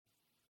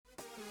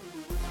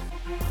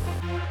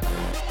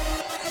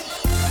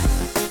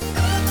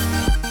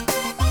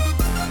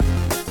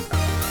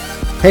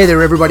Hey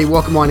there, everybody.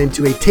 Welcome on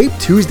into a Tape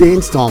Tuesday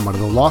installment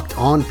of the Locked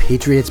On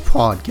Patriots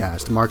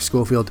podcast. Mark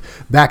Schofield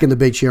back in the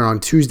big chair on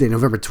Tuesday,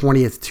 November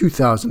 20th,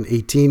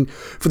 2018.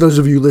 For those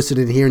of you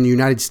listening here in the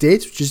United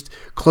States, just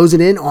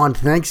closing in on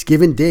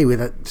Thanksgiving Day with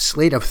a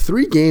slate of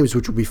 3 games,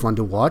 which will be fun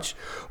to watch.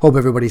 Hope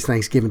everybody's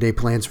Thanksgiving Day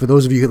plans, for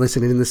those of you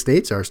listening in the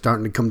States, are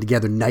starting to come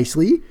together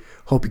nicely.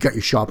 Hope you got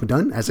your shopping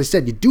done. As I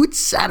said, you do it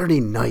Saturday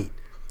night.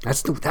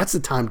 That's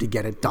the time to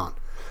get it done.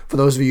 For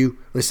those of you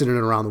listening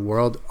around the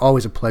world,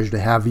 always a pleasure to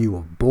have you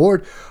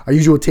aboard. Our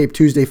usual Tape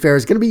Tuesday fare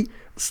is going to be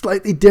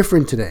slightly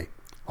different today.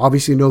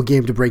 Obviously, no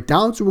game to break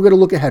down, so we're going to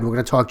look ahead. We're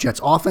going to talk Jets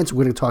offense,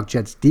 we're going to talk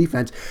Jets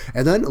defense,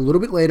 and then a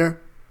little bit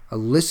later, a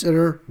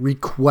listener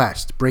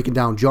request, breaking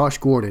down Josh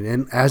Gordon.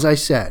 And as I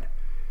said,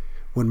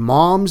 when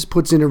Moms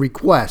puts in a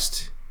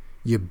request,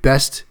 you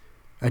best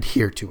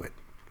adhere to it.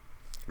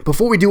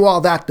 Before we do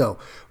all that, though,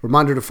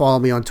 reminder to follow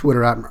me on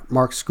Twitter at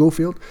Mark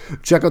Schofield.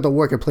 Check out the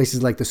work at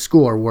places like The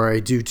Score, where I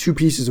do 2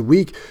 pieces a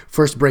week.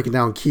 First, breaking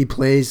down key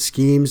plays,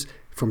 schemes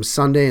from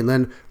Sunday, and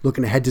then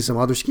looking ahead to some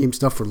other scheme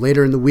stuff for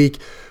later in the week.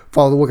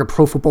 Follow the work at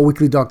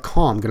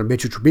ProFootballWeekly.com. Going to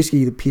Mitchell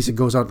Trubisky, the piece that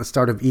goes out at the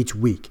start of each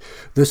week.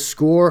 The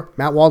Score,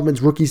 Matt Waldman's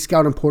rookie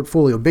scout and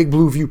portfolio. Big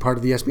Blue View, part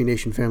of the SB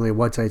Nation family of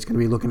websites, going to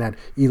be looking at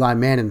Eli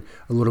Manning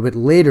a little bit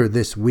later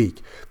this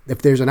week.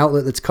 If there's an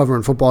outlet that's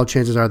covering football,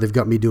 chances are they've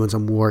got me doing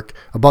some work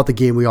about the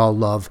game we all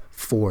love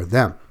for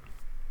them.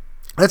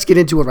 Let's get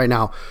into it right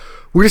now.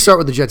 We're going to start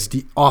with the Jets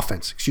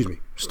offense.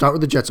 Start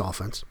with the Jets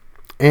offense.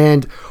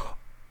 And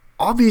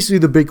obviously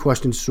the big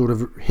question sort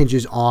of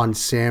hinges on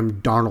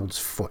Sam Darnold's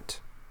foot.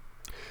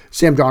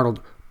 Sam Darnold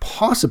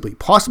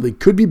possibly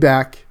could be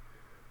back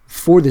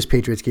for this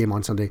Patriots game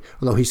on Sunday,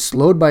 although he's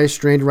slowed by a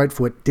strained right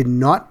foot, did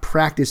not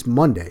practice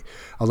Monday,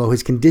 although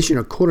his condition,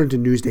 according to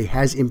Newsday,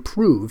 has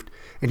improved,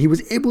 and he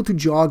was able to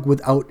jog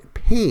without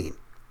pain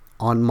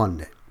on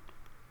Monday.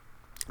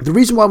 The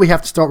reason why we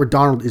have to start with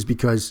Darnold is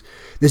because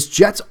this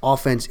Jets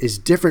offense is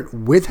different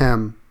with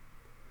him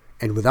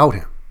and without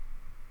him.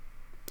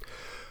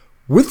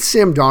 With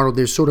Sam Darnold,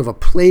 there's sort of a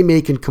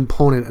playmaking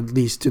component, at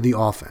least, to the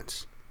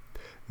offense.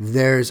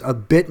 There's a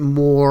bit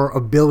more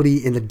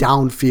ability in the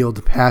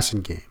downfield passing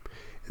game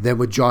than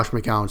with Josh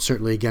McCown,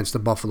 certainly against the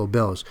Buffalo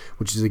Bills,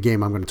 which is a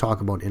game I'm going to talk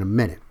about in a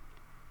minute.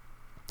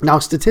 Now,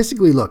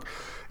 statistically, look,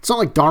 it's not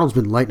like Darnold's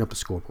been lighting up the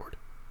scoreboard.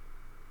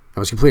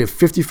 Now, he's completed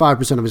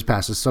 55% of his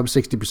passes, sub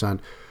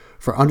 60%,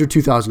 for under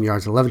 2,000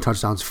 yards, 11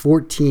 touchdowns,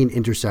 14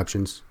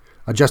 interceptions,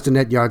 adjusted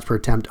net yards per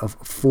attempt of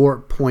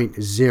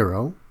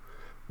 4.0,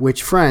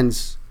 which,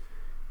 friends,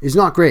 is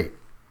not great.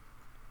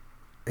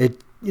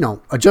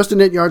 Adjusted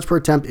net yards per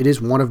attempt, it is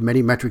one of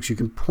many metrics you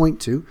can point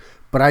to,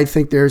 but I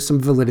think there's some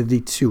validity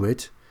to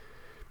it.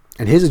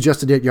 And his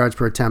adjusted net yards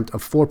per attempt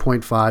of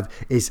 4.5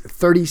 is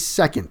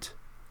 32nd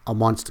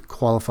amongst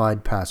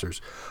qualified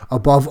passers,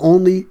 above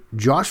only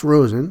Josh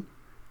Rosen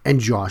and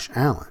Josh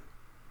Allen.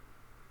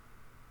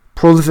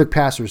 Prolific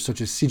passers such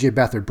as C.J.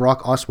 Beathard,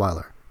 Brock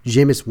Osweiler,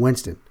 Jameis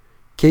Winston,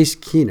 Case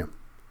Keenum,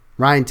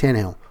 Ryan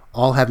Tannehill,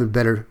 all having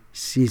better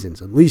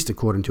seasons, at least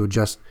according to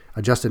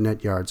adjusted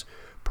net yards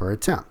per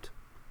attempt.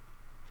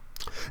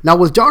 Now,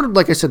 with Darnold,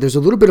 like I said, there's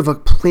a little bit of a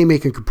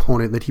playmaking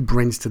component that he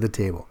brings to the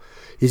table.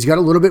 He's got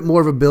a little bit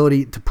more of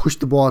ability to push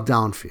the ball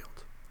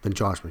downfield than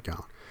Josh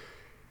McCown.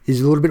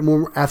 He's a little bit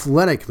more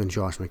athletic than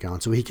Josh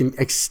McCown, so he can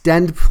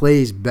extend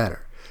plays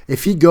better.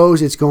 If he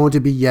goes, it's going to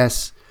be,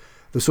 yes,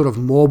 the sort of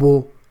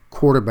mobile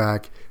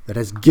quarterback that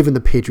has given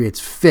the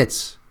Patriots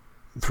fits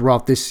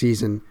throughout this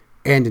season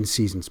and in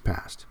seasons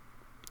past.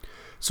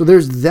 So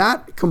there's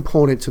that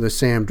component to the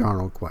Sam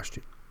Darnold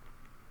question.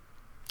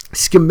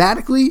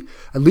 Schematically,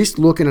 at least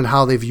looking at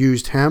how they've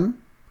used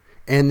him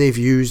and they've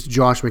used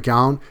Josh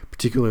McCown,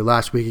 particularly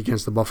last week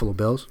against the Buffalo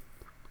Bills,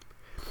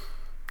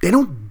 they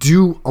don't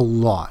do a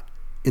lot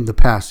in the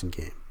passing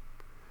game.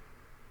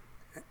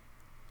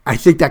 I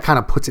think that kind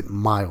of puts it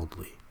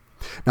mildly.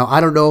 Now,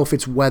 I don't know if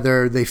it's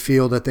whether they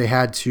feel that they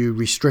had to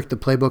restrict the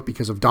playbook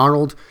because of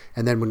Darnold,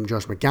 and then when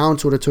Josh McCown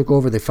sort of took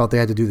over, they felt they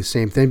had to do the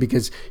same thing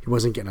because he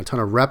wasn't getting a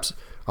ton of reps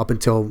up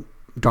until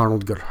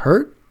Darnold got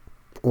hurt,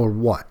 or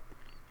what.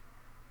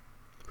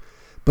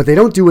 But they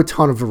don't do a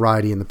ton of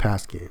variety in the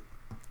pass game.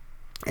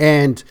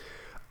 And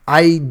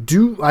I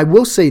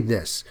will say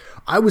this.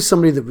 I was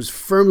somebody that was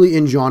firmly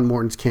in John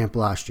Morton's camp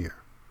last year.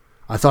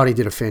 I thought he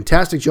did a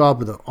fantastic job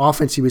with the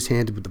offense he was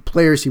handed, with the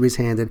players he was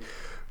handed.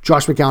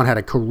 Josh McCown had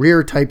a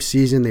career-type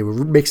season. They were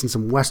mixing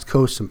some West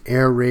Coast, some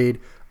air raid.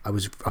 I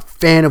was a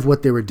fan of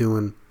what they were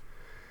doing.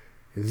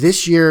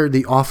 This year,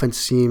 the offense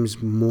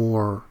seems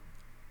more,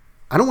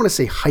 I don't want to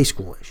say high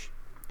schoolish,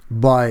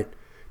 but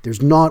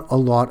there's not a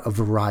lot of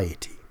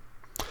variety.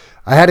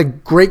 I had a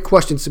great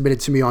question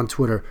submitted to me on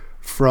Twitter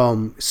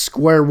from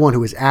Square One,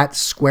 who is at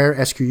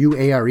Square,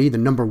 SQUARE, the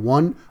number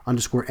 1 _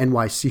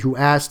 NYC, who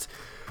asked,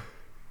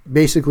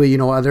 basically,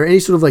 are there any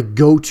sort of like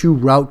go-to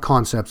route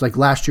concepts, like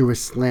last year with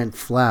slant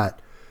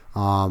flat,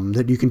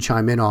 that you can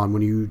chime in on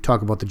when you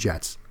talk about the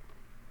Jets?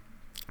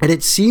 And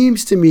it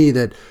seems to me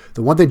that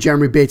the one thing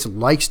Jeremy Bates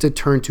likes to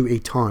turn to a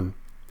ton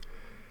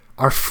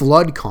are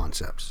flood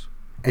concepts,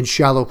 and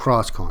shallow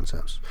cross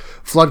concepts.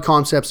 Flood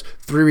concepts,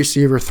 3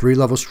 receiver, 3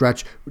 level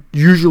stretch,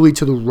 usually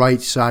to the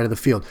right side of the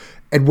field.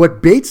 And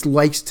what Bates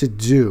likes to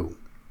do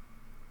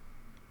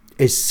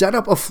is set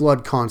up a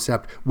flood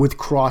concept with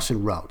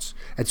crossing routes.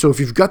 And so if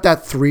you've got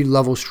that 3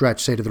 level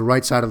stretch, say to the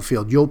right side of the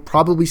field, you'll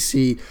probably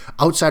see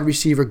outside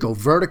receiver go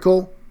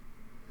vertical.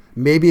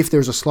 Maybe if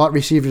there's a slot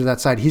receiver to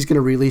that side, he's going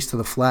to release to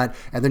the flat,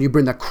 and then you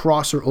bring that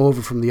crosser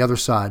over from the other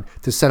side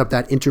to set up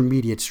that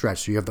intermediate stretch.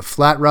 So you have the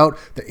flat route,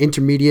 the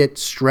intermediate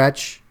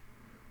stretch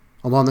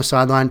along the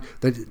sideline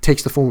that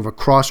takes the form of a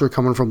crosser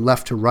coming from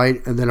left to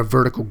right, and then a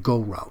vertical go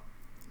route.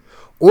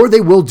 Or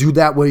they will do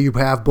that where you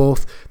have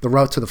both the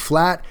route to the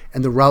flat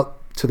and the route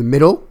to the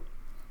middle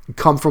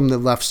come from the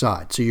left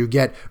side. So you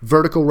get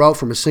vertical route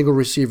from a single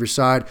receiver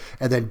side,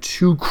 and then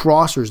 2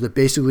 crossers that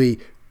basically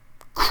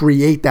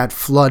create that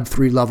flood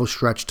 3-level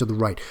stretch to the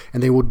right.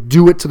 And they will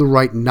do it to the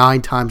right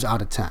 9 times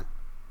out of 10.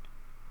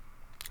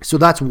 So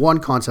that's one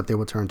concept they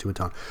will turn to a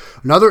ton.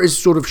 Another is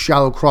sort of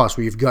shallow cross,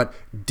 where you've got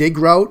dig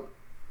route,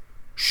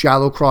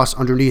 shallow cross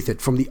underneath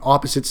it from the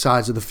opposite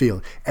sides of the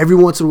field. Every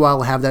once in a while,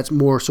 we'll have that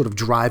more sort of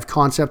drive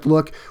concept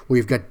look, where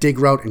you've got dig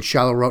route and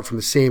shallow route from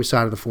the same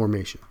side of the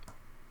formation.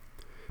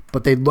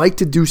 But they like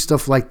to do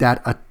stuff like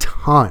that a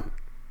ton.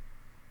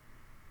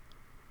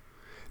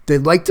 They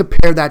like to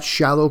pair that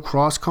shallow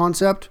cross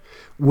concept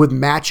with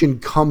matching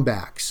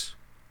comebacks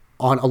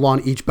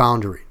along each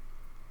boundary.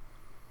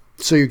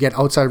 So you get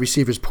outside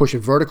receivers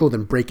pushing vertical,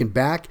 then breaking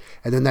back,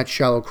 and then that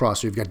shallow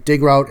cross. So you've got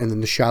dig route and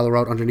then the shallow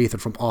route underneath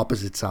it from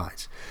opposite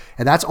sides.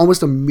 And that's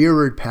almost a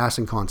mirrored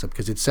passing concept,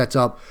 because it sets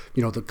up,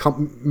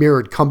 the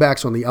mirrored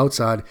comebacks on the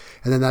outside,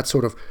 and then that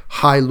sort of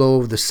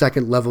high-low, the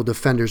second level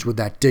defenders with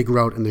that dig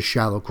route and the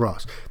shallow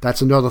cross.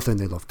 That's another thing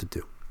they love to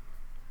do.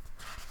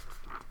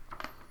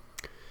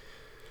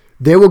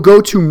 They will go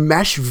to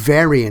mesh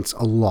variants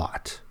a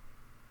lot.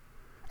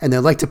 And they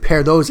like to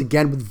pair those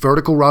again with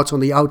vertical routes on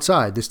the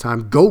outside, this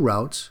time go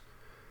routes.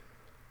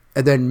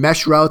 And then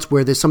mesh routes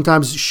where they're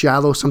sometimes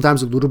shallow,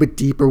 sometimes a little bit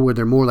deeper, where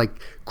they're more like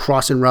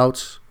crossing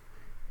routes,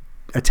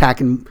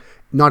 attacking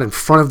not in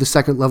front of the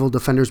second level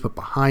defenders, but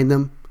behind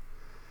them.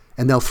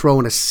 And they'll throw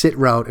in a sit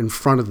route in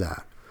front of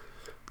that.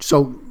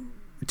 So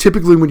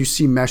typically when you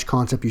see mesh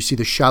concept, you see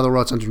the shallow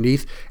routes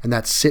underneath and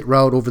that sit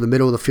route over the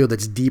middle of the field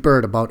that's deeper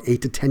at about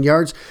 8 to 10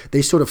 yards.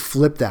 They sort of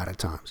flip that at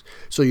times.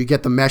 So you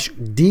get the mesh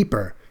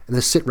deeper and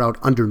the sit route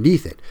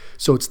underneath it.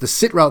 So it's the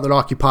sit route that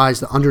occupies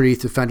the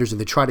underneath defenders, and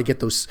they try to get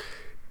those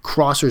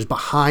crossers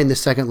behind the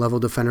second level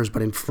defenders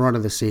but in front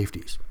of the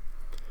safeties.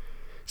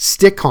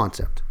 Stick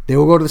concept. They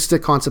will go to the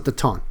stick concept a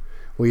ton,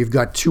 where you've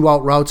got 2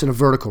 out routes and a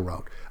vertical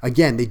route.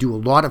 Again, they do a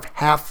lot of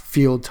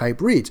half-field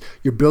type reads.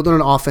 You're building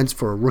an offense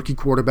for a rookie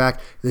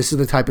quarterback. This is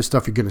the type of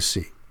stuff you're going to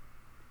see.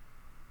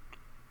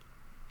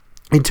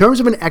 In terms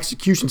of an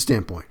execution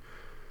standpoint,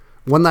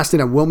 one last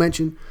thing I will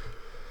mention,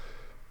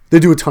 they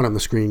do a ton on the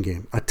screen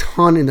game. A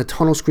ton in the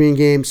tunnel screen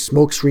game,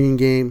 smoke screen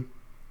game.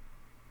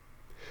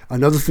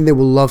 Another thing they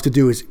will love to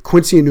do is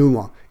Quincy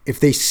Enunwa. If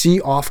they see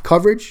off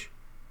coverage,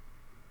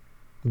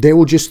 they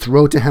will just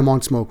throw to him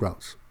on smoke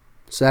routes.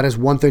 So that is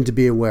one thing to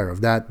be aware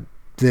of. That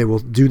they will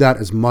do that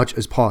as much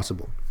as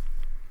possible.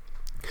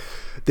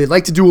 They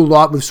like to do a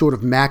lot with sort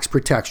of max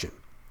protection.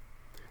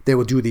 They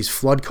will do these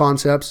flood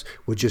concepts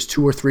with just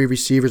 2 or 3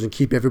 receivers and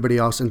keep everybody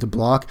else into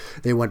block.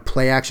 They went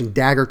play action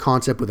dagger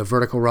concept with a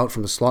vertical route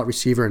from the slot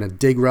receiver and a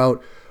dig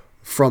route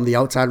from the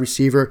outside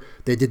receiver.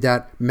 They did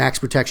that max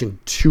protection,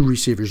 2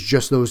 receivers,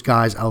 just those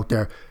guys out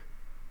there.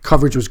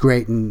 Coverage was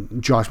great,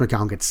 and Josh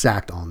McCown gets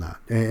sacked on that.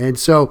 And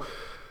so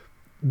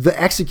the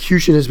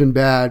execution has been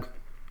bad.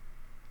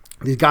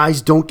 These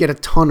guys don't get a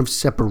ton of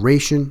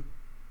separation.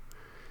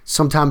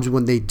 Sometimes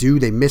when they do,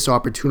 they miss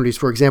opportunities.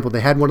 For example,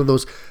 they had one of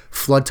those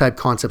flood type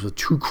concepts with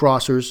 2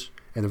 crossers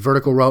and a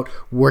vertical route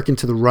working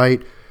to the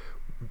right.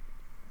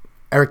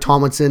 Eric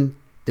Tomlinson,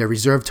 their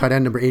reserve tight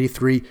end, number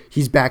 83,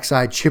 he's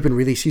backside, chip and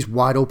release. He's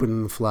wide open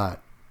in the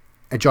flat.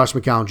 And Josh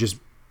McCown just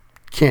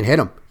can't hit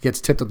him. He gets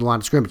tipped at the line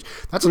of scrimmage.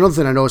 That's another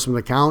thing I noticed from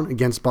McCown,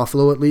 against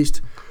Buffalo at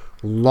least.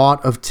 A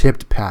lot of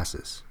tipped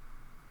passes.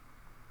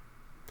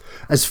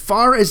 As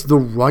far as the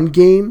run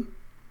game,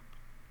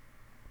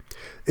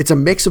 it's a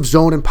mix of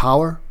zone and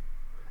power,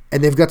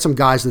 and they've got some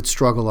guys that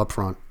struggle up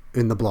front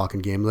in the blocking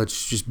game.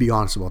 Let's just be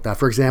honest about that.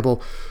 For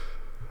example,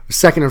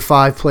 2nd and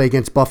 5 play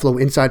against Buffalo,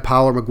 inside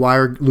power.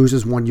 McGuire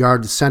loses 1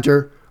 yard to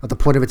center at the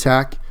point of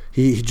attack.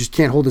 He just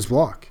can't hold his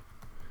block.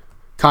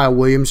 Kyle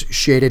Williams,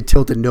 shaded,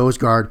 tilted nose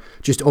guard,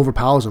 just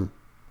overpowers him.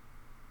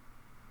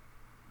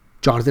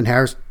 Jonathan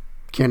Harris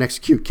can't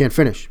execute, can't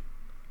finish.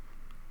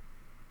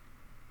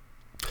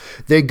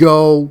 They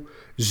go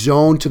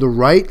zone to the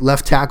right,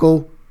 left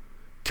tackle,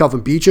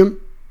 Kelvin Beachum.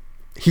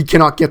 He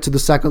cannot get to the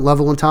second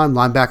level in time.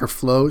 Linebacker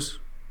flows,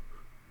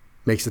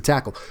 makes the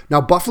tackle.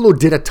 Now, Buffalo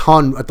did a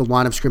ton at the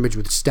line of scrimmage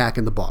with stack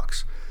in the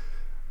box.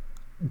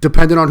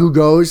 Depending on who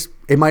goes,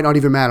 it might not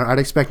even matter. I'd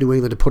expect New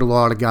England to put a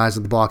lot of guys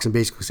in the box and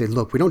basically say,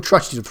 look, we don't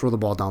trust you to throw the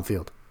ball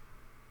downfield.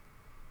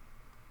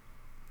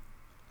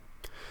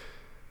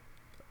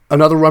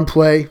 Another run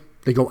play,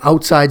 they go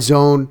outside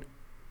zone.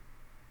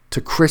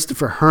 to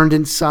Christopher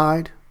Herndon's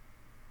side.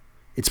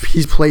 It's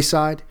his play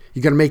side.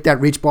 You got to make that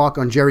reach block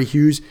on Jerry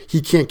Hughes.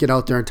 He can't get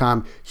out there in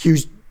time.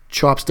 Hughes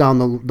chops down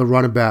the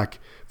running back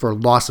for a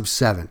loss of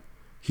 7.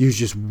 Hughes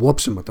just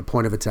whoops him at the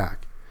point of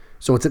attack.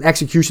 So it's an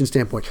execution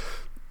standpoint.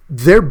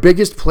 Their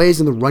biggest plays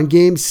in the run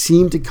game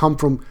seem to come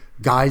from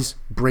guys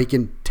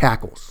breaking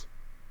tackles.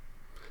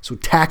 So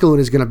tackling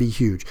is going to be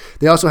huge.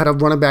 They also had a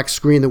running back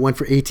screen that went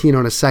for 18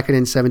 on a 2nd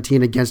and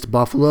 17 against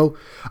Buffalo.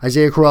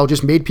 Isaiah Crowell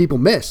just made people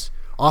miss.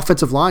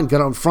 Offensive line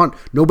got out in front.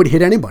 Nobody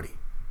hit anybody.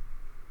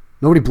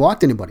 Nobody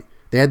blocked anybody.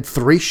 They had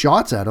 3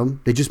 shots at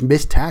them. They just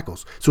missed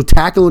tackles. So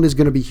tackling is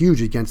going to be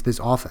huge against this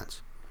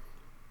offense.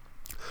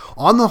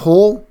 On the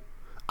whole,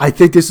 I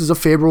think this is a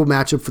favorable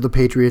matchup for the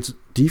Patriots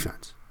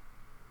defense.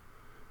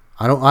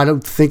 I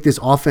don't think this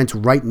offense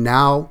right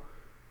now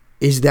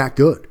is that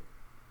good.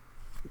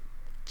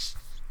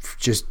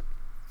 Just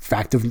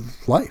fact of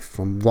life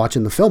from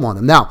watching the film on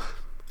them. Now,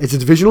 it's a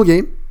divisional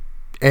game,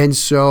 and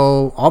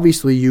so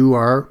obviously you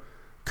are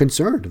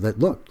concerned that,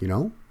 look,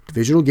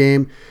 divisional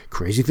game,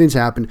 crazy things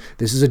happen.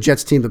 This is a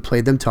Jets team that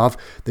played them tough.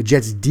 The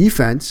Jets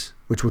defense,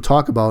 which we'll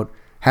talk about,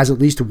 has at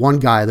least one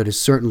guy that is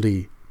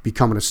certainly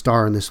becoming a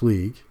star in this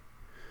league.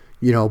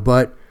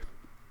 But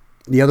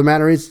the other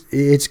matter is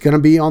it's going to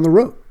be on the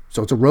road.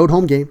 So it's a road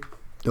home game.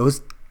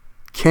 Those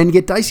can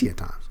get dicey at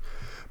times.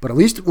 But at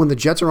least when the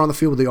Jets are on the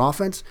field with the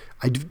offense,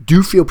 I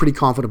do feel pretty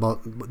confident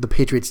about the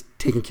Patriots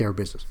taking care of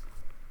business.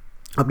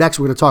 Up next,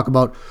 we're going to talk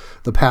about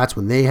the Pats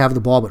when they have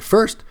the ball. But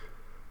first,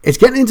 it's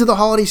getting into the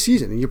holiday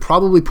season, and you're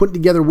probably putting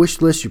together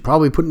wish lists. You're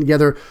probably putting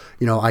together,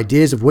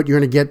 ideas of what you're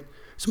going to get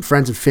some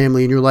friends and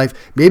family in your life.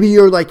 Maybe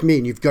you're like me,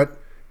 and you've got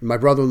my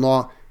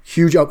brother-in-law,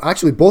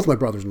 actually both my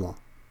brothers-in-law,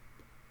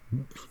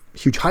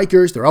 huge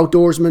hikers. They're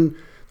outdoorsmen.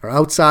 They're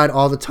outside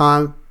all the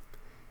time.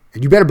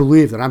 And you better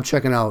believe that I'm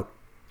checking out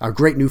our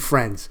great new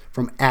friends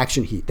from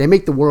Action Heat. They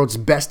make the world's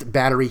best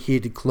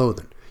battery-heated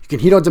clothing. You can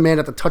heat on demand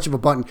at the touch of a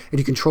button, and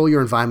you control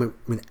your environment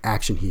with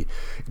Action Heat.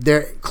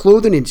 Their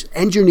clothing is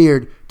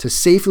engineered to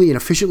safely and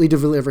efficiently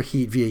deliver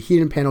heat via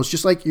heating panels,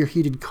 just like your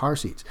heated car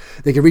seats.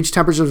 They can reach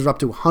temperatures of up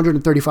to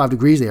 135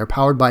 degrees. They are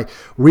powered by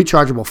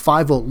rechargeable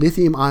 5-volt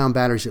lithium-ion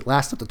batteries that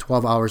last up to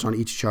 12 hours on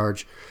each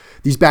charge.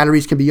 These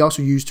batteries can be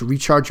also used to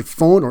recharge your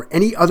phone or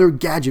any other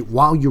gadget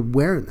while you're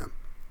wearing them.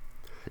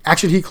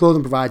 Action Heat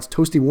clothing provides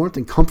toasty warmth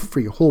and comfort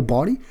for your whole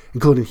body,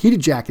 including heated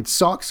jackets,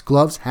 socks,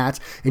 gloves, hats,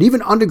 and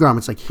even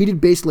undergarments like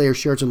heated base layer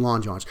shirts and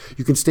long johns.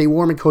 You can stay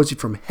warm and cozy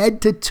from head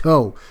to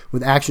toe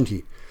with Action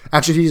Heat.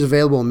 Action Heat is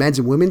available in men's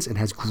and women's and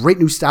has great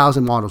new styles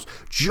and models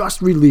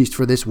just released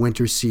for this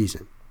winter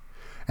season.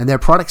 And their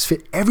products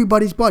fit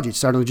everybody's budget,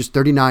 starting at just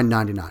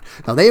 $39.99.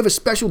 Now, they have a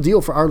special deal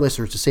for our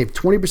listeners to save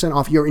 20%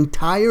 off your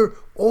entire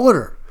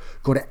order.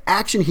 Go to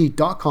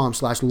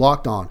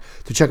actionheat.com/lockedon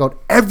to check out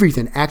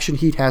everything Action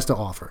Heat has to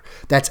offer.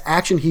 That's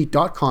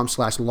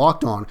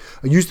actionheat.com/lockedon.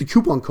 Use the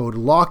coupon code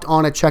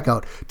LOCKEDON at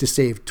checkout to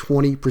save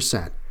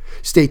 20%.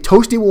 Stay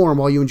toasty warm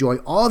while you enjoy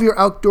all of your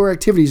outdoor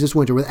activities this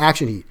winter with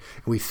Action Heat.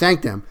 And we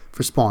thank them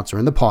for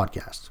sponsoring the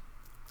podcast.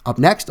 Up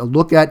next, a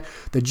look at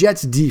the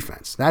Jets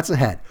defense. That's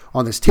ahead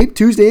on this Tape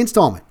Tuesday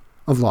installment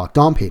of Locked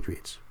On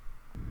Patriots.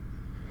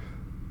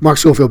 Mark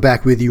Schofield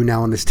back with you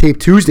now on this Tape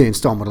Tuesday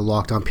installment of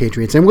Locked On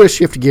Patriots. And we're going to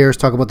shift gears,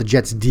 talk about the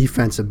Jets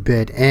defense a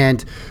bit.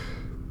 And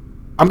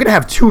I'm going to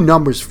have 2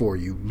 numbers for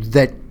you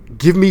that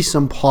give me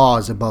some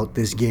pause about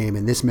this game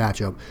and this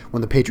matchup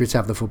when the Patriots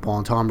have the football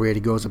and Tom Brady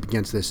goes up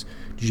against this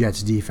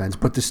Jets defense.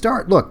 But to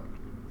start, look,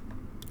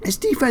 this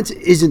defense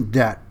isn't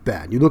that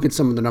bad. You look at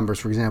some of the numbers,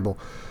 for example,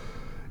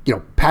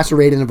 passer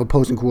rating of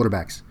opposing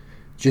quarterbacks,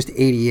 just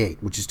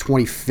 88, which is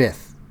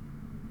 25th.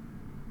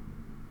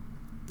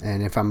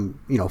 And if I'm,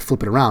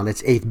 flip it around,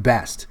 it's 8th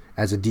best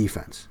as a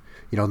defense.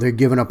 They're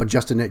giving up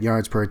adjusted net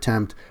yards per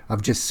attempt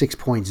of just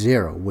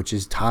 6.0, which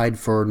is tied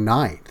for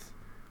 9th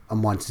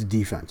amongst the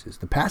defenses.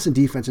 The passing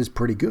defense is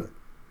pretty good.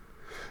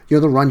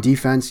 The run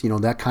defense,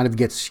 that kind of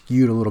gets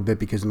skewed a little bit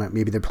because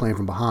maybe they're playing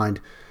from behind,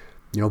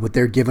 but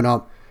they're giving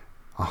up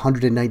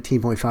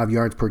 119.5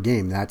 yards per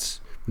game. That's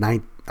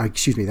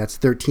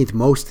 13th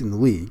most in the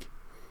league.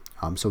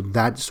 So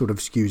that sort of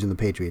skews in the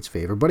Patriots'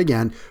 favor. But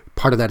again,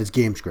 part of that is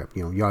game script.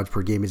 Yards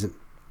per game isn't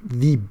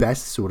the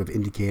best sort of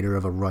indicator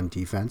of a run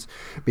defense.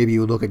 Maybe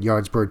you look at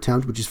yards per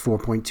attempt, which is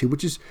 4.2,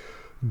 which is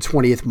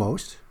 20th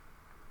most.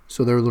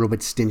 So they're a little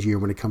bit stingier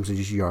when it comes to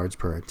just yards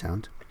per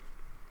attempt.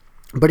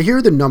 But here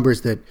are the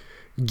numbers that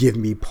give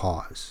me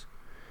pause.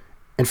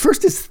 And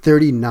first is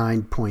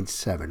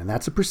 39.7, and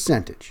that's a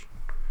percentage.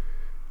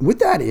 What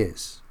that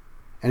is,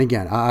 and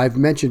again, I've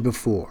mentioned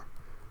before,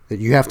 that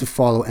you have to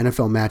follow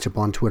NFL Matchup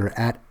on Twitter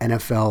at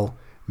NFL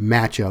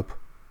Matchup.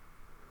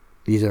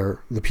 These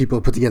are the people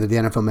who put together the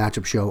NFL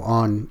Matchup show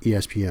on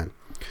ESPN.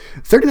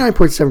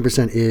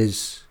 39.7%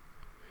 is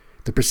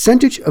the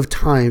percentage of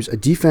times a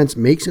defense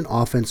makes an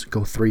offense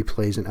go 3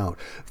 plays and out.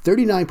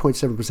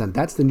 39.7%,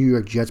 that's the New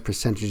York Jets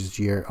percentage this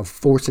year of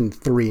forcing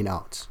 3 and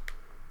outs.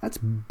 That's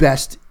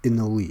best in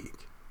the league.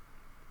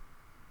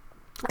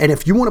 And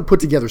if you want to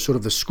put together sort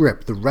of the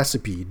script, the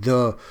recipe,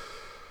 the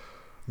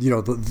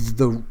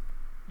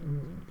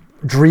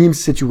dream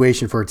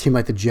situation for a team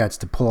like the Jets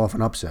to pull off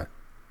an upset.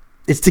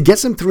 It's to get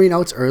some 3 and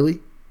outs early,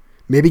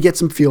 maybe get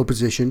some field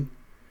position,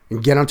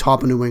 and get on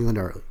top of New England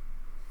early.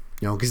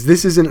 Because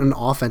this isn't an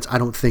offense, I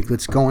don't think,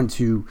 that's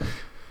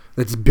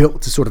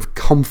built to sort of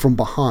come from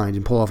behind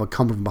and pull off a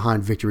come from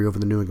behind victory over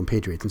the New England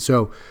Patriots. And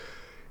so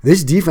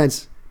this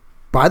defense,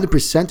 by the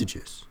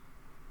percentages,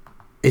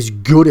 is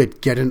good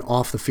at getting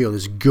off the field,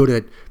 is good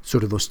at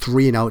sort of those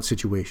 3 and out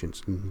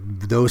situations. And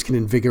those can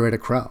invigorate a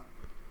crowd.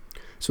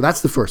 So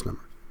that's the first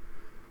number.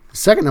 The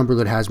second number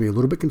that has me a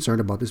little bit concerned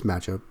about this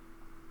matchup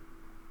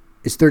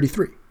is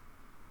 33.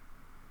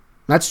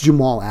 That's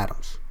Jamal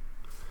Adams,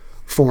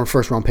 former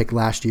first-round pick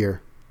last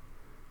year,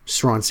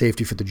 strong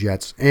safety for the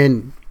Jets.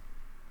 And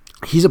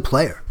he's a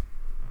player.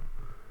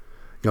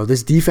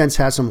 This defense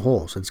has some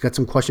holes. It's got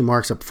some question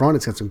marks up front.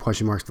 It's got some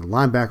question marks at the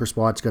linebacker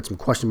spot. It's got some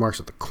question marks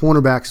at the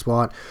cornerback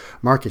spot.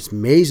 Marcus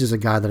Mays is a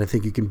guy that I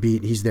think you can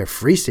beat. He's their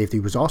free safety.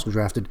 He was also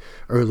drafted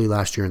early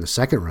last year in the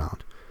second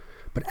round.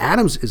 But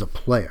Adams is a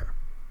player.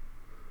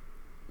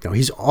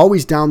 He's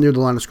always down near the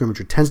line of scrimmage,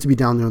 or tends to be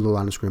down near the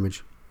line of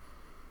scrimmage.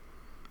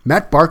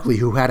 Matt Barkley,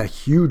 who had a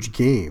huge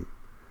game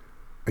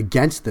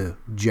against the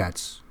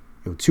Jets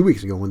 2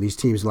 weeks ago when these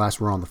teams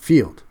last were on the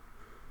field,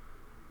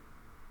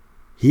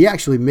 he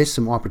actually missed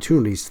some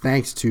opportunities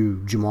thanks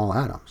to Jamal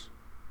Adams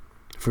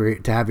to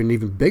have an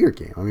even bigger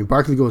game. I mean,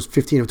 Barkley goes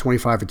 15 of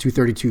 25 for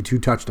 232, 2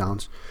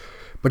 touchdowns.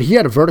 But he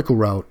had a vertical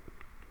route.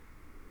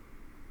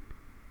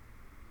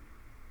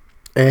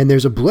 And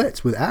there's a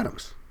blitz with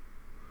Adams.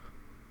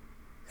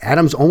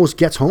 Adams almost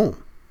gets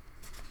home,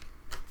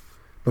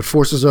 but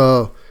forces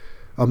a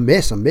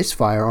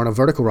misfire on a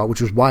vertical route,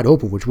 which was wide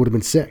open, which would have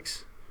been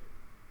 6.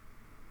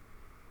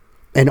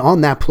 And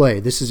on that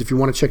play, this is, if you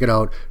want to check it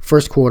out,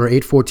 first quarter,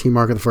 8:14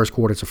 mark of the first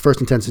quarter. It's a 1st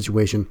and 10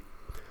 situation.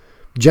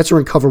 Jets are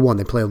in cover 1.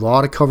 They play a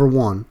lot of cover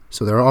 1,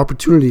 so there are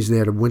opportunities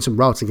there to win some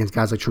routes against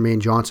guys like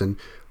Tremaine Johnson,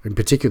 in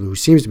particular, who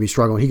seems to be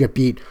struggling. He got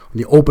beat on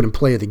the opening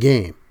play of the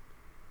game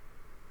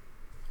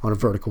on a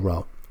vertical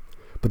route.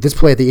 But this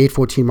play at the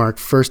 8:14 mark,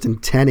 1st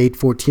and 10,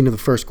 8:14 of the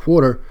first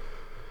quarter,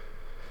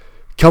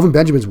 Kelvin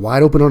Benjamin's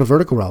wide open on a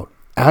vertical route.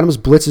 Adams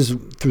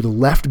blitzes through the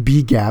left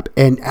B gap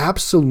and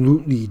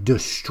absolutely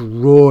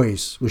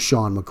destroys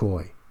LeSean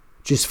McCoy.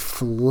 Just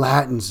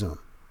flattens him.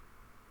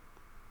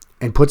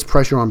 And puts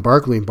pressure on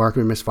Barkley, and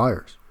Barkley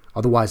misfires.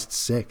 Otherwise, it's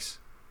 6.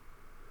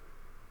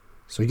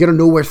 So you got to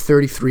know where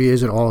 33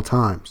 is at all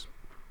times.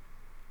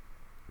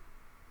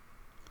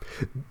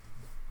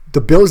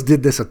 The Bills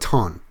did this a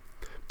ton.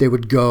 They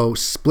would go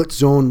split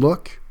zone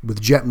look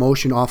with jet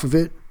motion off of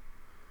it.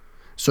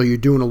 So you're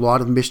doing a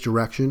lot of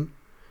misdirection.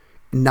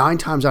 9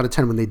 times out of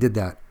 10 when they did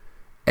that,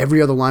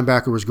 every other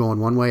linebacker was going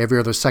one way. Every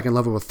other second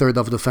level or third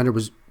level defender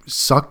was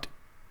sucked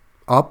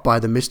up by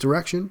the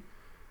misdirection.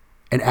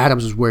 And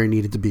Adams was where he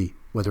needed to be,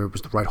 whether it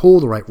was the right hole,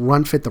 the right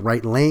run fit, the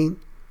right lane.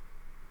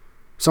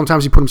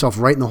 Sometimes he put himself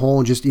right in the hole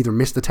and just either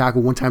missed the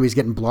tackle. One time he's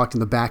getting blocked in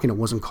the back and it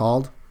wasn't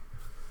called.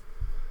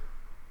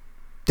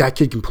 That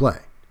kid can play.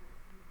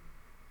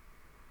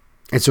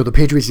 And so the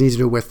Patriots need to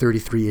know where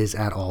 33 is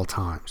at all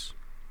times.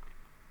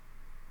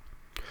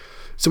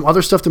 Some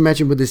other stuff to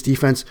mention with this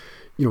defense,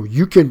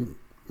 you can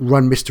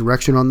run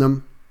misdirection on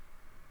them.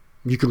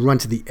 You can run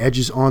to the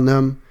edges on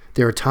them.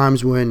 There are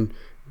times when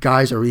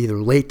guys are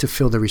either late to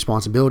fill their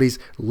responsibilities,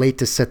 late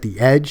to set the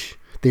edge.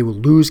 They will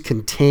lose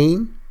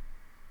contain.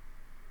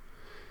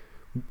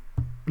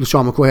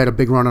 LeSean McCoy had a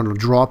big run on a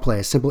draw play,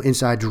 a simple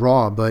inside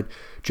draw, but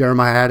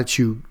Jeremiah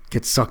Attachu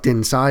gets sucked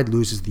inside,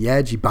 loses the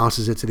edge. He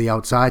bounces it to the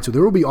outside. So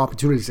there will be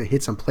opportunities to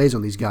hit some plays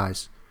on these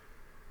guys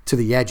to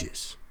the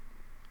edges.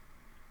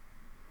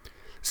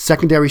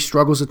 Secondary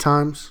struggles at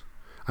times.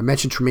 I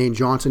mentioned Tremaine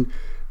Johnson.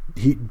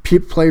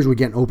 Players were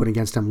getting open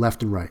against him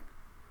left and right.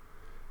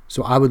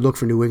 So I would look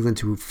for New England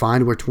to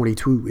find where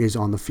 22 is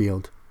on the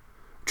field.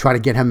 Try to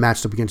get him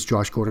matched up against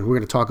Josh Gordon, who we're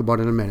going to talk about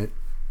in a minute.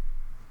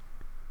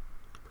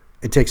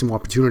 And take some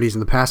opportunities in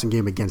the passing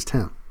game against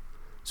him.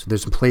 So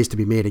there's some plays to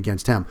be made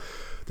against him.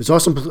 There's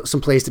also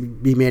some plays to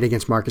be made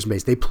against Marcus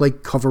Mays. They play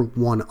cover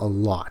 1 a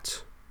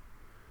lot.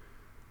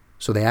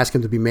 So they ask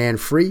him to be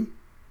man-free,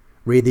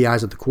 read the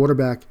eyes of the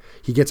quarterback.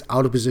 He gets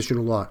out of position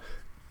a lot.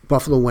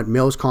 Buffalo went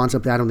Mills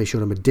concept at him. They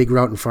showed him a dig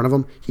route in front of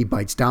him. He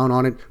bites down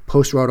on it.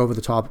 Post route over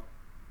the top.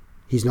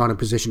 He's not in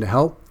position to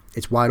help.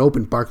 It's wide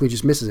open. Barkley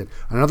just misses it.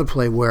 Another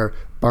play where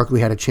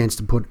Barkley had a chance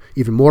to put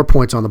even more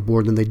points on the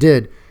board than they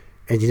did,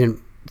 and he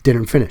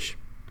didn't finish.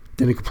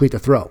 Didn't complete the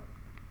throw.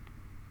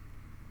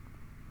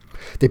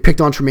 They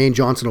picked on Tremaine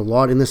Johnson a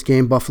lot in this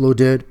game, Buffalo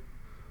did.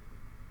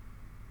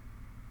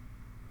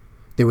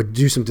 They would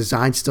do some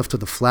design stuff to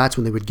the flats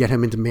when they would get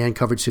him into man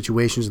coverage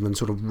situations and then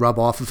sort of rub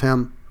off of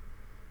him.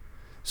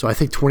 So I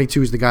think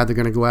 22 is the guy they're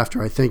going to go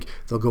after. I think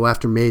they'll go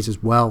after Mays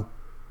as well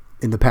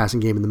in the passing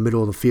game in the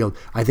middle of the field.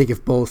 I think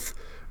if both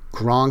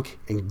Gronk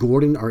and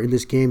Gordon are in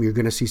this game, you're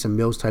going to see some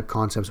Mills-type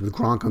concepts with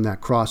Gronk on that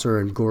crosser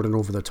and Gordon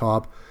over the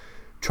top,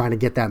 trying to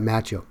get that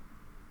matchup,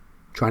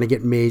 trying to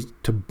get Mays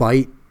to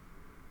bite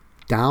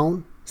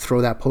down, throw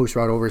that post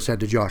route over his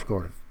head to Josh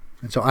Gordon.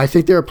 And so I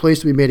think there are plays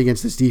to be made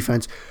against this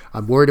defense.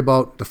 I'm worried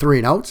about the 3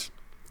 and outs.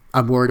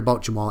 I'm worried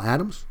about Jamal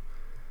Adams.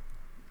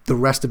 The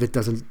rest of it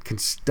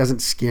doesn't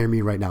scare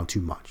me right now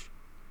too much.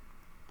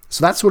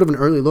 So that's sort of an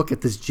early look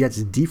at this Jets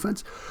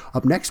defense.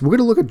 Up next, we're going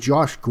to look at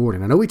Josh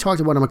Gordon. I know we talked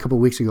about him a couple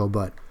of weeks ago,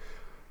 but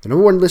the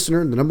number one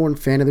listener, the number one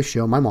fan of the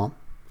show, my mom,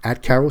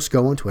 at Carol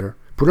Sco on Twitter,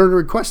 put in a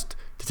request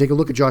to take a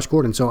look at Josh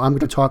Gordon. So I'm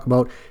going to talk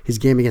about his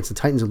game against the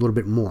Titans a little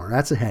bit more.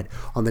 That's ahead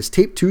on this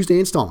Tape Tuesday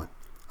installment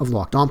of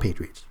Locked On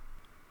Patriots.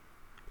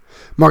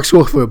 Mark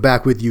Schofield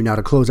back with you now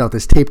to close out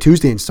this Tape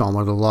Tuesday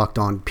installment of the Locked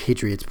On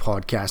Patriots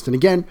podcast. And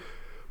again,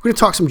 we're going to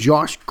talk some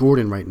Josh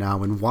Gordon right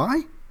now. And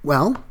why?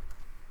 Well,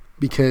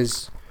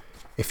 because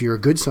if you're a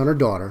good son or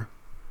daughter,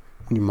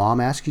 when your mom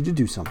asks you to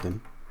do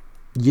something,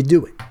 you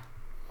do it.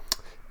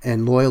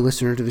 And loyal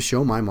listener to the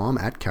show, my mom,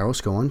 at Carol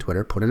Sco on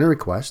Twitter, put in a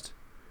request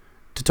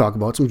to talk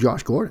about some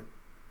Josh Gordon.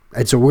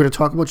 And so we're going to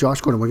talk about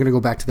Josh Gordon. We're going to go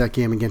back to that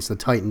game against the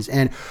Titans.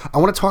 And I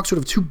want to talk sort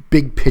of two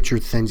big picture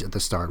things at the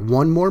start.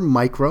 One more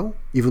micro,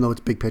 even though it's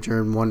big picture,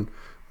 and one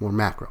more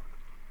macro.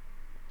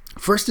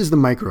 First is the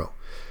micro.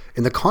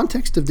 In the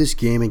context of this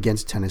game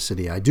against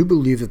Tennessee, I do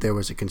believe that there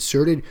was a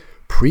concerted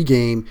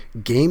pre-game,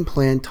 game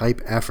plan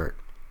type effort.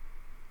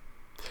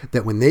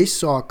 That when they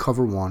saw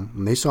cover one,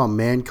 when they saw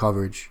man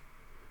coverage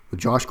with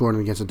Josh Gordon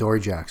against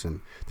Adoree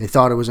Jackson, they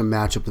thought it was a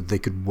matchup that they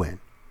could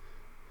win.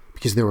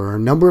 Because there were a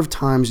number of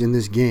times in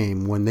this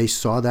game when they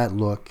saw that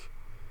look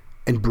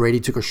and Brady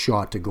took a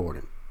shot to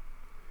Gordon.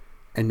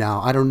 And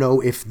now, I don't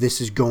know if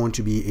this is going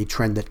to be a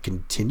trend that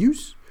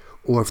continues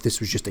or if this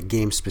was just a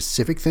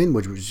game-specific thing,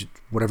 which was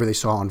whatever they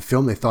saw on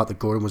film. They thought that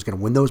Gordon was going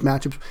to win those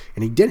matchups,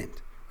 and he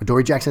didn't.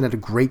 Adoree Jackson had a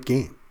great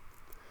game.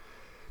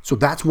 So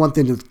that's one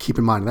thing to keep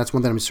in mind, and that's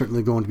one that I'm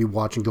certainly going to be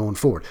watching going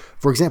forward.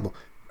 For example,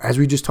 as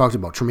we just talked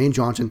about, Trumaine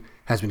Johnson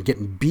has been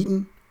getting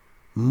beaten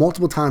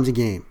multiple times a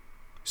game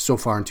so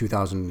far in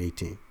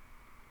 2018.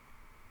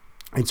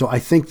 And so I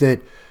think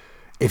that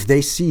if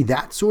they see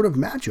that sort of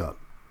matchup,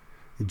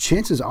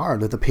 chances are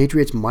that the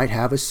Patriots might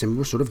have a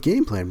similar sort of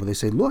game plan where they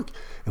say, look,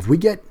 if we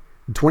get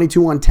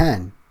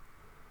 22-10,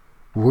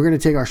 we're going to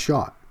take our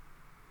shot.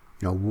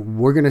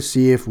 We're going to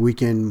see if we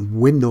can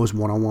win those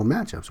one-on-one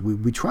matchups.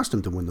 We trust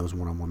them to win those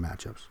one-on-one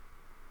matchups.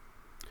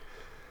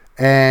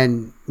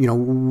 And,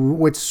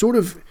 what's sort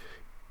of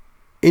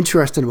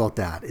interesting about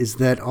that is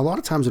that a lot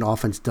of times an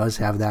offense does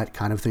have that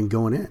kind of thing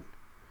going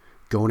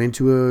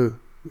into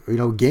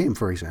a game,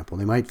 for example.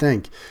 They might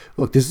think,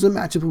 look, this is a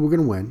matchup that we're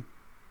going to win.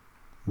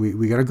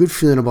 We got a good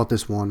feeling about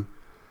this one.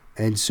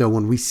 And so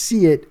when we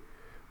see it,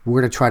 we're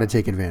going to try to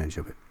take advantage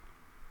of it.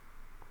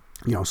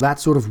 So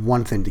that's sort of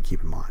one thing to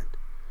keep in mind.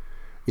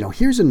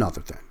 Here's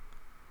another thing.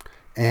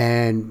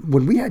 And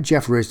when we had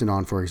Jeff Risdon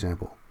on, for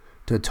example,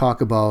 to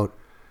talk about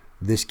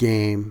this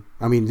game,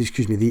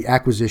 the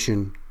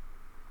acquisition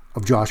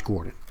of Josh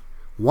Gordon,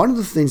 one of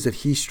the things that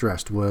he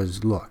stressed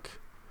was, look,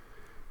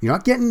 you're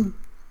not getting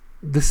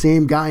the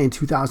same guy in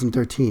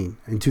 2013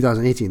 and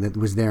 2018 that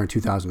was there in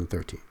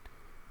 2013.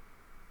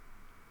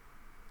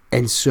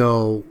 And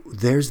so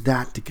there's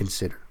that to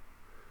consider.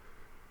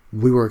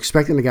 We were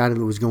expecting a guy that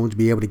was going to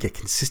be able to get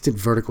consistent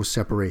vertical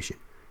separation.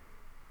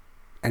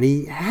 And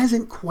he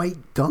hasn't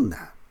quite done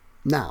that.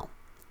 Now,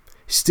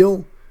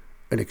 still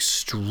an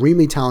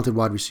extremely talented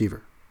wide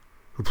receiver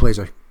who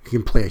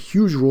can play a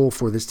huge role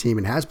for this team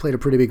and has played a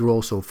pretty big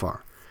role so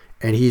far.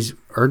 And he's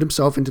earned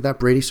himself into that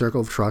Brady circle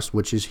of trust,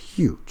 which is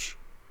huge.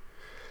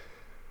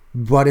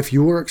 But if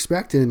you were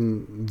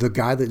expecting the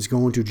guy that's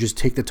going to just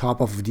take the top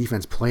off of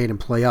defense, play in and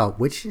play out,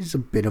 which is a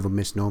bit of a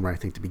misnomer, I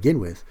think, to begin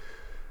with,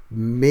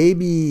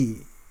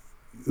 maybe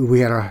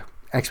we had our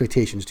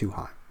expectations too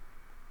high.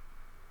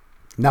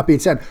 That being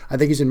said, I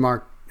think he's in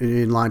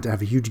line to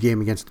have a huge game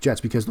against the Jets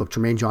because, look,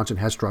 Trumaine Johnson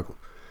has struggled.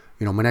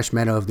 Manesh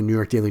Mehta of the New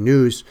York Daily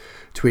News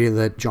tweeted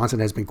that Johnson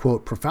has been,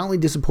 quote, profoundly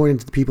disappointing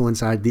to the people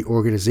inside the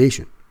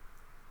organization.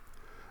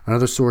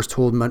 Another source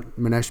told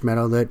Manesh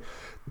Mehta that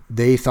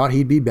they thought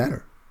he'd be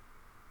better.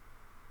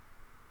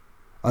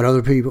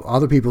 Other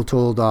people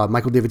told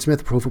Michael David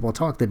Smith, Pro Football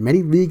Talk, that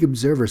many league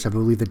observers have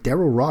believed that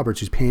Darryl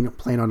Roberts, who's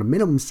playing on a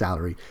minimum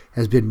salary,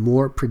 has been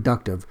more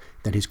productive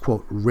than his,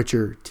 quote,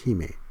 richer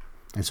teammate.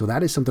 And so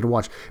that is something to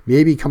watch.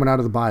 Maybe coming out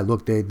of the bye,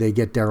 look, they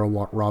get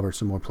Darryl Roberts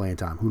some more playing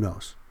time. Who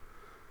knows?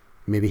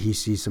 Maybe he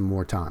sees some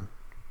more time.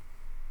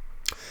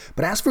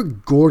 But as for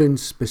Gordon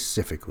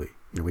specifically,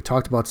 we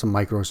talked about some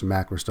micro, some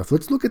macro stuff.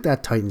 Let's look at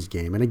that Titans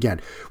game. And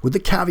again, with the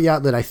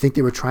caveat that I think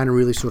they were trying to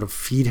really sort of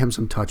feed him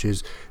some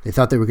touches. They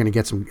thought they were going to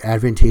get some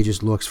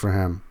advantageous looks for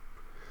him.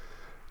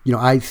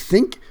 I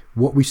think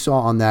what we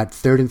saw on that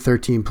 3rd and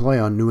 13 play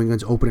on New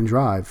England's opening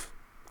drive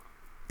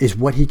is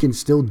what he can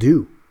still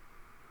do.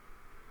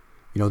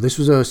 This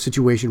was a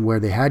situation where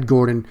they had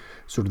Gordon,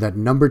 sort of that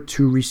number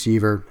 2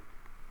 receiver,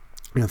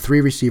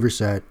 3 receiver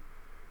set.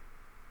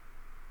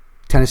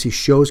 Tennessee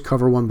shows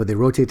cover 1, but they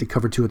rotate to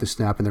cover 2 at the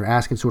snap, and they're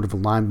asking sort of a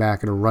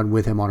linebacker to run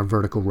with him on a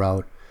vertical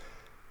route.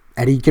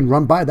 And he can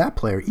run by that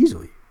player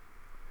easily.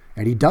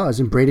 And he does,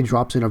 and Brady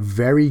drops in a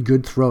very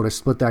good throw to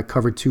split that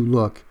cover 2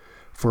 look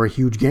for a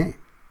huge gain.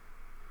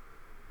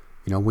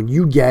 When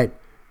you get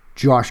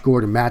Josh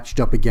Gordon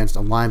matched up against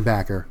a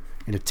linebacker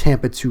in a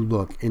Tampa 2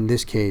 look, in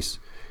this case,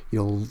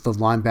 the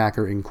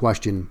linebacker in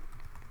question,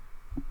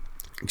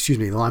 the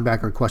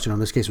linebacker in question on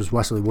this case was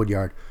Wesley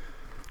Woodyard.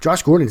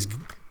 Josh Gordon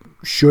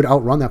should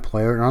outrun that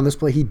player, and on this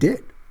play he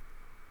did.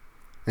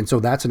 And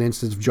so that's an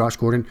instance of Josh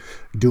Gordon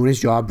doing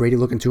his job, Brady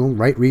looking to him,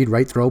 right read,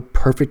 right throw,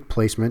 perfect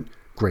placement,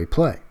 great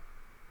play.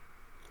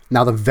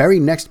 Now the very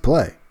next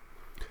play,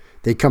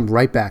 they come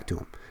right back to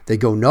him. They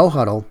go no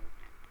huddle,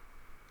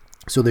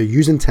 so they're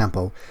using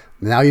tempo.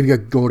 Now you've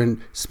got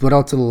Gordon split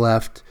out to the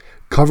left,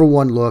 cover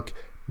one look,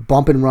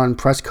 bump and run,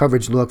 press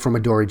coverage look from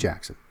Adoree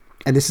Jackson.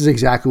 And this is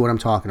exactly what I'm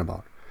talking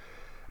about.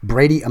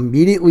 Brady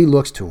immediately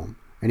looks to him,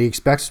 and he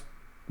expects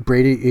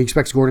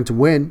Gordon to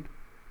win,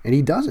 and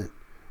he doesn't.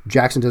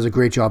 Jackson does a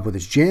great job with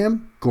his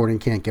jam. Gordon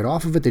can't get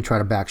off of it. They try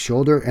to back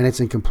shoulder, and it's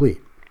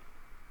incomplete.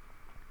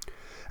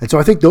 And so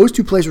I think those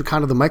two plays were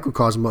kind of the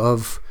microcosm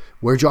of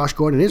where Josh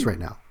Gordon is right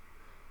now.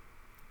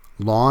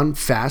 Long,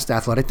 fast,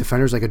 athletic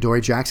defenders like Adoree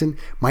Jackson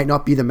might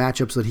not be the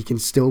matchups that he can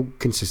still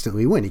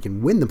consistently win. He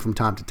can win them from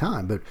time to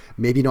time, but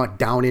maybe not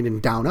down in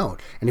and down out.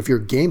 And if your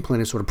game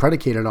plan is sort of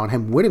predicated on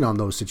him winning on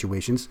those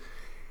situations,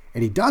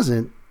 and he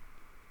doesn't,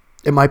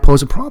 it might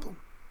pose a problem.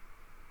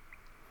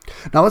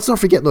 Now, let's not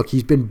forget, look,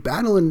 he's been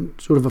battling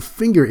sort of a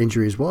finger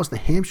injury as well as the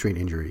hamstring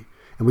injury.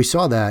 And we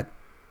saw that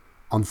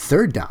on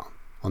third down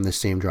on this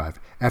same drive.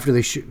 After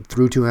they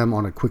threw to him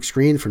on a quick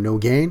screen for no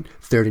gain,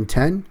 3rd and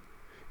 10,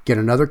 get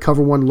another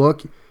cover one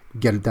look,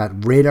 get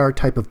that radar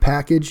type of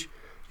package.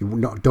 You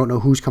don't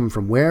know who's coming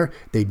from where.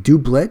 They do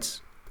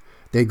blitz.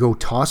 They go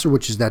tosser,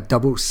 which is that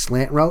double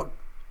slant route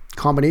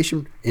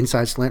combination,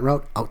 inside slant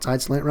route,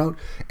 outside slant route.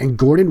 And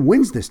Gordon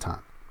wins this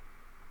time.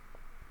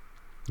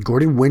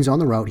 Gordon wins on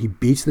the route. He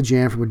beats the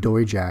jam from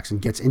Adoree Jackson,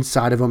 gets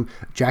inside of him.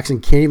 Jackson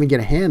can't even get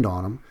a hand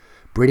on him.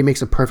 Brady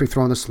makes a perfect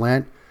throw on the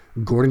slant.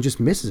 Gordon just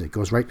misses it,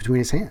 goes right between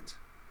his hands.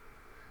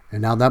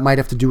 And now that might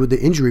have to do with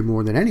the injury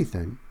more than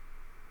anything.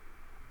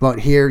 But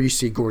here you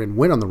see Gordon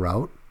win on the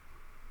route.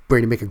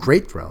 Brady make a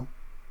great throw,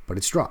 but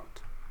it's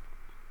dropped.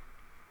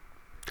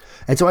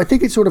 And so I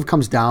think it sort of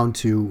comes down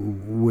to,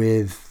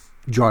 with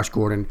Josh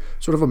Gordon,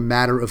 sort of a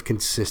matter of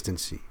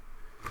consistency.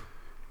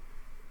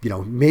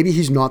 Maybe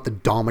he's not the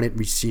dominant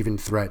receiving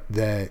threat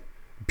that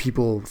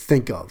people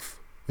think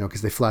of,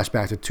 because they flash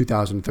back to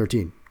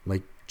 2013,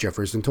 like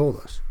Jefferson told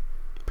us.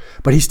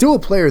 But he's still a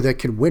player that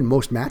can win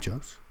most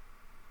matchups.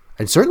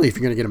 And certainly if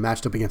you're going to get him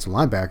matched up against a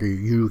linebacker,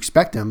 you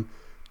expect him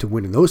to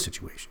win in those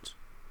situations.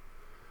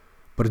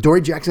 But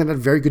Adoree Jackson had a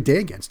very good day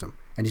against him,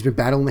 and he's been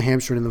battling the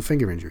hamstring and the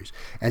finger injuries.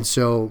 And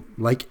so,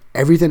 like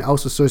everything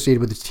else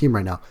associated with his team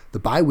right now, the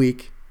bye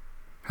week,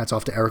 hats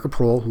off to Erica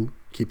Prohl, who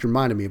keeps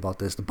reminding me about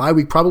this, the bye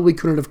week probably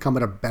couldn't have come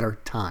at a better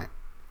time.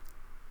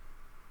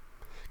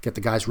 Get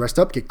the guys rest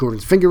up, get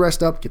Gordon's finger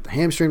rest up, get the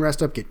hamstring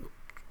rest up, get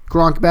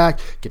Gronk back,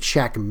 get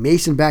Shaq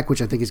Mason back,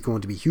 which I think is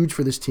going to be huge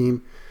for this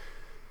team,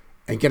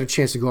 and get a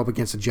chance to go up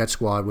against the Jet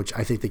squad, which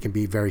I think they can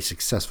be very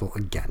successful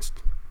against.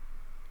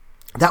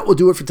 That will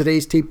do it for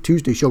today's Tape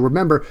Tuesday show.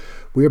 Remember,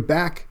 we are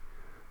back.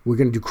 We're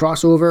going to do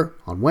crossover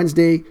on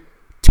Wednesday,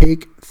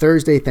 Take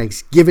Thursday,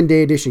 Thanksgiving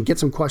Day edition. Get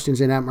some questions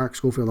in at Mark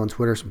Schofield on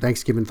Twitter, some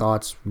Thanksgiving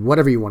thoughts,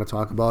 whatever you want to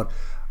talk about.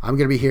 I'm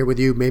going to be here with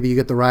you. Maybe you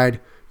get the ride,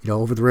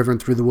 over the river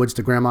and through the woods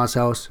to Grandma's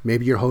house.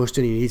 Maybe you're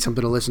hosting and you need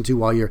something to listen to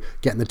while you're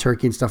getting the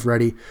turkey and stuff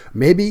ready.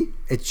 Maybe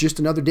it's just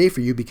another day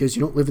for you because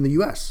you don't live in the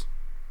U.S.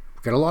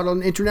 We've got a lot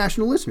of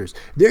international listeners.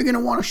 They're going to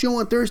want a show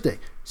on Thursday,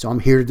 so I'm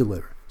here to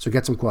deliver. So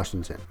get some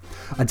questions in.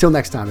 Until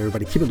next time,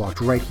 everybody, keep it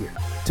locked right here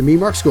to me,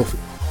 Mark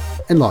Schofield,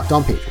 and Locked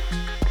On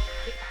Patriots.